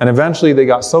 And eventually they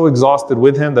got so exhausted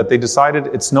with him that they decided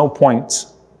it's no point.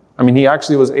 I mean, he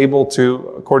actually was able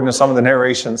to, according to some of the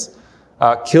narrations,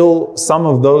 kill some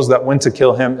of those that went to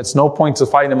kill him. It's no point to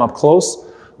fight him up close.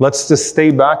 Let's just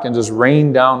stay back and just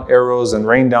rain down arrows and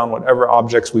rain down whatever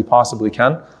objects we possibly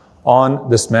can on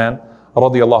this man,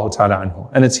 radiyallahu ta'ala anhu.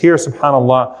 And it's here,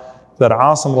 subhanAllah, that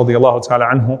Asim radiyallahu ta'ala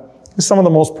anhu is some of the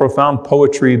most profound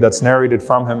poetry that's narrated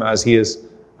from him as he is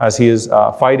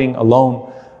fighting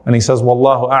alone. And he says,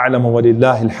 Wallahu a'lamu wa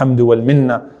lillahi alhamdu wal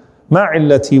minna ma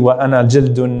illati wa ana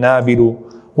jildun nabilu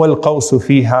wal qawsu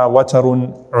fiha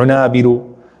watarun unabilu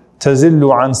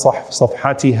تزل عن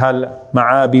صفحتها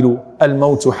المعابل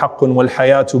الموت حق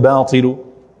والحياة باطل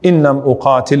إن لم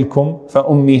أقاتلكم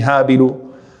فأمي هابل.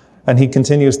 And he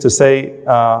continues to say,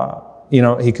 وَمُؤْمِنٌ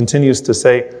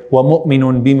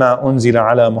بِمَا أُنزِلَ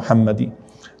عَلَى مُحَمَّدٍ,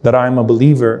 that I am a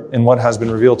believer in what has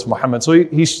been revealed to Muhammad. So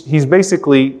he's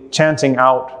basically chanting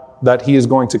out that he is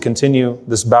going to continue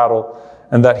this battle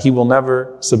and that he will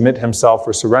never submit himself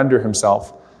or surrender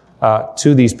himself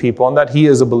to these people, and that he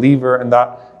is a believer and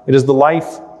that it is the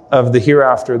life of the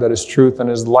hereafter that is truth,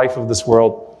 and it is the life of this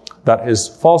world that is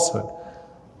falsehood.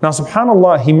 Now,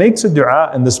 subhanAllah, he makes a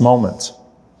dua in this moment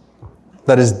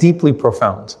that is deeply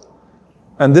profound.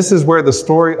 And this is where the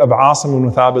story of Asim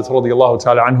ibn Thabit radiallahu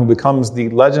ta'ala anhu becomes the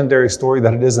legendary story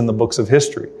that it is in the books of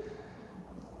history.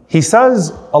 He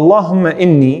says, Allahumma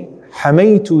inni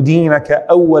hamaytu deenaka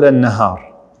awwal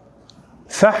an-nahar,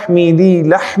 fahmi li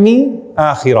lahmi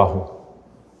akhirahu.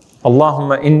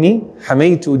 Allahumma inni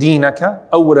hamaytu deenaka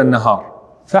awwal an-nahar,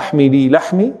 fahmi li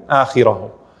lahmi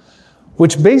akhirahu.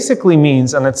 Which basically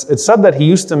means, and it's said that he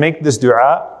used to make this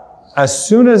dua as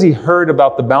soon as he heard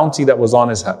about the bounty that was on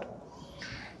his head.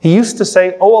 He used to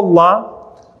say, Oh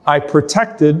Allah, I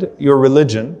protected your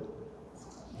religion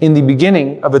in the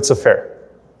beginning of its affair.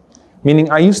 Meaning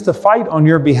I used to fight on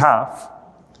your behalf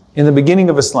in the beginning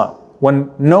of Islam,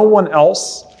 when no one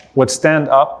else would stand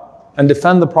up and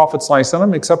defend the Prophet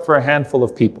ﷺ except for a handful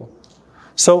of people.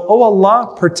 So, oh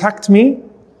Allah, protect me.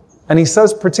 And he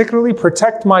says, particularly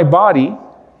protect my body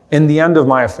in the end of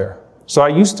my affair. So I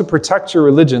used to protect your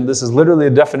religion. This is literally a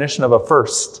definition of a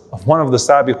first, of one of the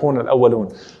sabiqun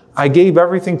al-awwalun. I gave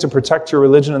everything to protect your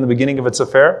religion in the beginning of its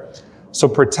affair. So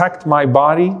protect my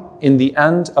body in the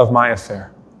end of my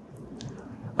affair.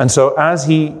 And so as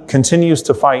he continues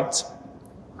to fight,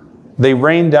 they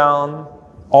rain down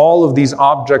all of these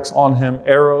objects on him,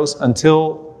 arrows,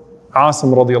 until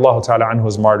Asim radiallahu ta'ala anhu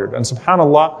was martyred. And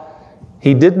subhanAllah,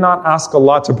 he did not ask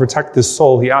Allah to protect his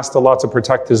soul, he asked Allah to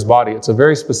protect his body. It's a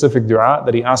very specific dua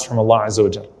that he asked from Allah Azza wa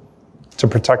Jal, to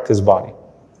protect his body.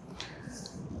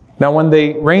 Now when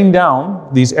they rained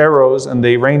down these arrows and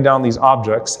they rained down these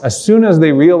objects, as soon as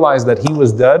they realized that he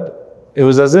was dead, it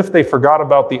was as if they forgot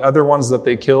about the other ones that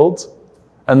they killed,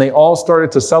 and they all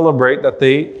started to celebrate that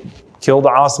they killed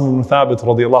Asim ibn Thabit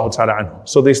radiallahu ta'ala anhu.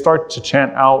 So they start to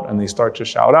chant out and they start to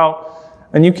shout out.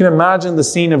 And you can imagine the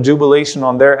scene of jubilation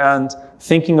on their end,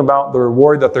 thinking about the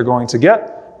reward that they're going to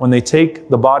get when they take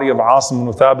the body of Asim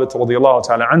ibn Thabit radiallahu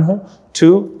ta'ala anhu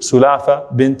to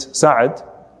Sulatha bint Sa'ad,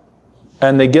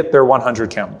 and they get their 100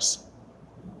 camels.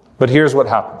 But here's what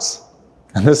happens.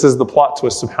 And this is the plot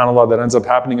twist, subhanAllah, that ends up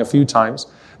happening a few times.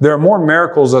 There are more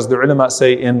miracles, as the ulama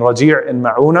say, in Raji' and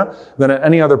Ma'una than at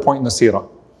any other point in the seerah.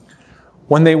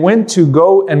 When they went to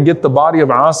go and get the body of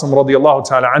Asim radiallahu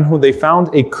ta'ala anhu, they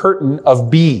found a curtain of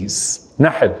bees,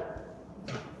 nahl,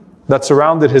 that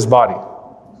surrounded his body.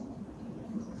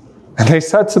 And they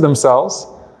said to themselves,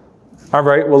 all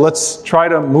right, well, let's try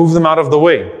to move them out of the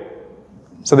way.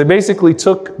 So they basically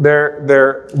took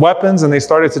their weapons and they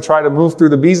started to try to move through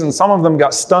the bees, and some of them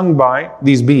got stung by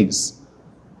these bees.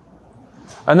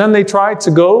 And then they tried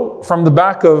to go from the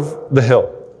back of the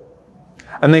hill.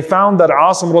 And they found that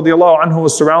Asim radiallahu anhu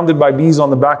was surrounded by bees on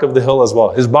the back of the hill as well.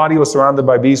 His body was surrounded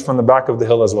by bees from the back of the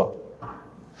hill as well.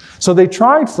 So they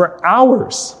tried for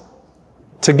hours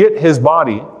to get his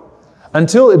body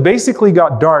until it basically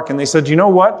got dark, and they said, you know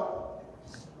what?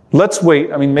 Let's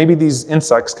wait. I mean, maybe these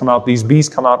insects come out, these bees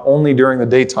come out only during the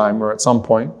daytime or at some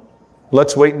point.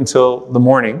 Let's wait until the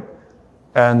morning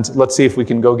and let's see if we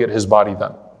can go get his body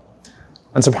then.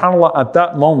 And subhanAllah, at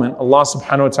that moment, Allah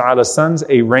subhanahu wa ta'ala sends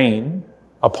a rain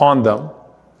upon them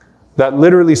that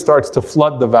literally starts to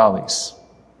flood the valleys.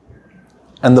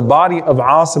 And the body of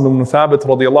Asim ibn Thabit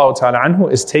radiallahu ta'ala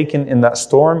anhu is taken in that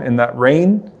storm, in that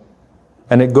rain,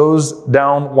 and it goes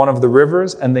down one of the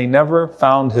rivers, and they never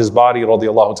found his body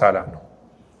radiallahu ta'ala anhu.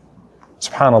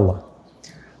 SubhanAllah.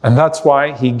 And that's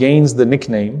why he gains the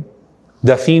nickname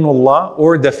Dafinullah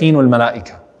or Dafinul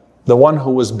Malaika, the one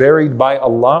who was buried by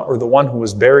Allah or the one who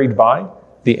was buried by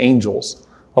the angels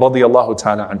radiallahu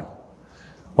ta'ala anhu.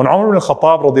 When Umar ibn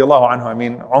al-Khattab radiallahu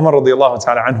anhu, Umar radiallahu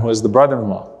ta'ala anhu is the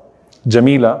brother-in-law.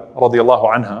 Jamila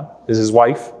radiallahu anha is his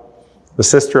wife, the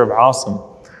sister of Asim.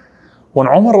 When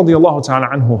Umar radiallahu ta'ala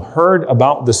anhu heard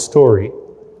about the story,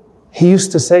 he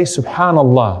used to say,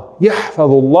 Subhanallah,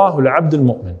 yahfadullahu al-abd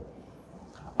al-mu'min.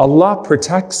 Allah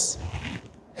protects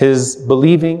his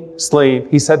believing slave.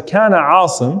 He said, Kana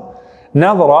Asim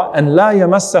nadhara an la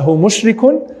yamassahu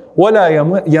mushrikun wa la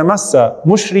yamassa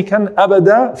mushrikan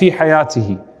abada fi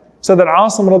hayatihi. So that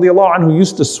Asim radiallahu anhu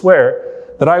used to swear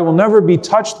that I will never be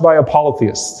touched by a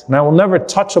polytheist, and I will never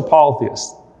touch a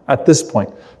polytheist at this point.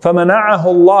 فَمَنَعَهُ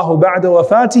اللَّهُ بَعْدَ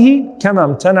وَفَاتِهِ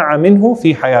كَمَا امْتَنَعَ مِنْهُ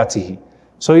فِي حَيَاتِهِ.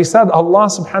 So he said Allah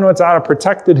subhanahu wa ta'ala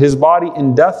protected his body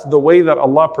in death the way that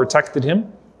Allah protected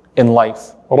him in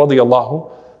life.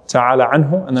 Radiyallahu ta'ala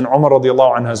anhu. And then Umar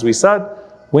radiallahu anhu, as we said,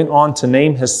 went on to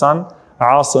name his son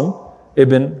Asim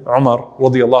ibn Umar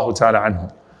radiyallahu ta'ala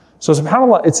anhu. So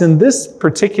subhanAllah, it's in this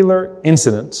particular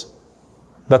incident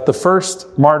that the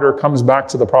first martyr comes back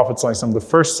to the Prophet ﷺ. The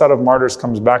first set of martyrs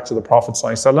comes back to the Prophet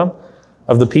ﷺ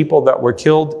of the people that were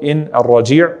killed in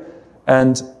Al-Raji'.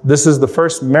 And this is the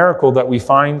first miracle that we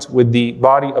find with the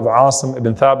body of Asim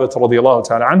ibn Thabit radiallahu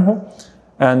ta'ala anhu.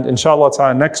 And inshallah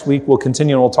ta'ala next week we'll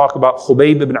continue and we'll talk about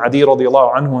Khubayb ibn Adi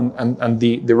radiallahu anhu and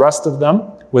the rest of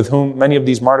them with whom many of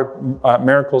these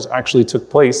miracles actually took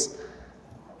place.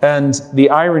 And the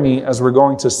irony, as we're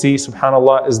going to see,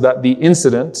 subhanAllah, is that the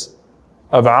incident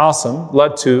of Asim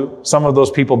led to some of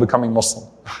those people becoming Muslim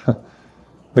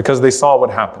because they saw what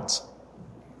happened,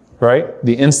 right?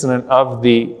 The incident of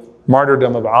the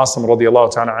martyrdom of Asim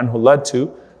radiallahu ta'ala anhu led to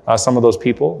some of those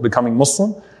people becoming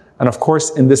Muslim. And of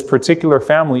course, in this particular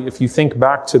family, if you think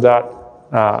back to that,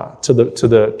 to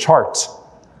the chart,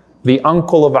 the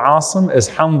uncle of Asim is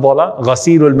Hanzala,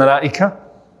 Ghasilul Malaika,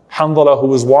 Hanzala who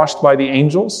was washed by the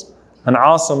angels, and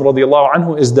Asim radiallahu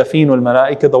anhu is Dafinul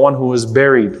Malaika, the one who was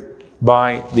buried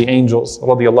by the angels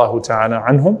radiallahu ta'ala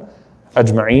anhum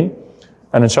ajma'een.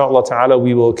 And inshallah ta'ala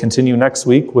we will continue next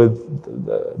week with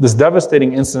this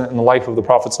devastating incident in the life of the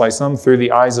Prophet ﷺ through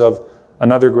the eyes of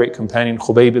another great companion,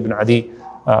 Khubayb ibn Adi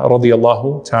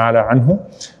radiallahu ta'ala anhu.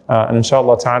 And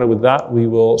inshallah ta'ala with that we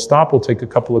will stop, we'll take a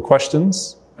couple of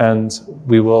questions and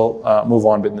we will move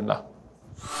on bi'idhnillah.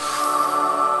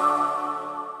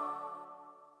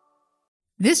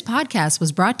 This podcast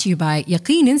was brought to you by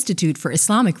Yaqeen Institute for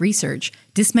Islamic Research,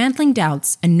 dismantling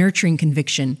doubts and nurturing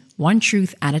conviction, one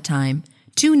truth at a time.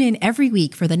 Tune in every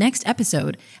week for the next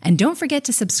episode, and don't forget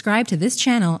to subscribe to this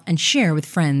channel and share with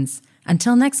friends.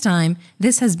 Until next time,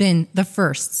 this has been The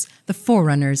Firsts, the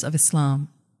Forerunners of Islam.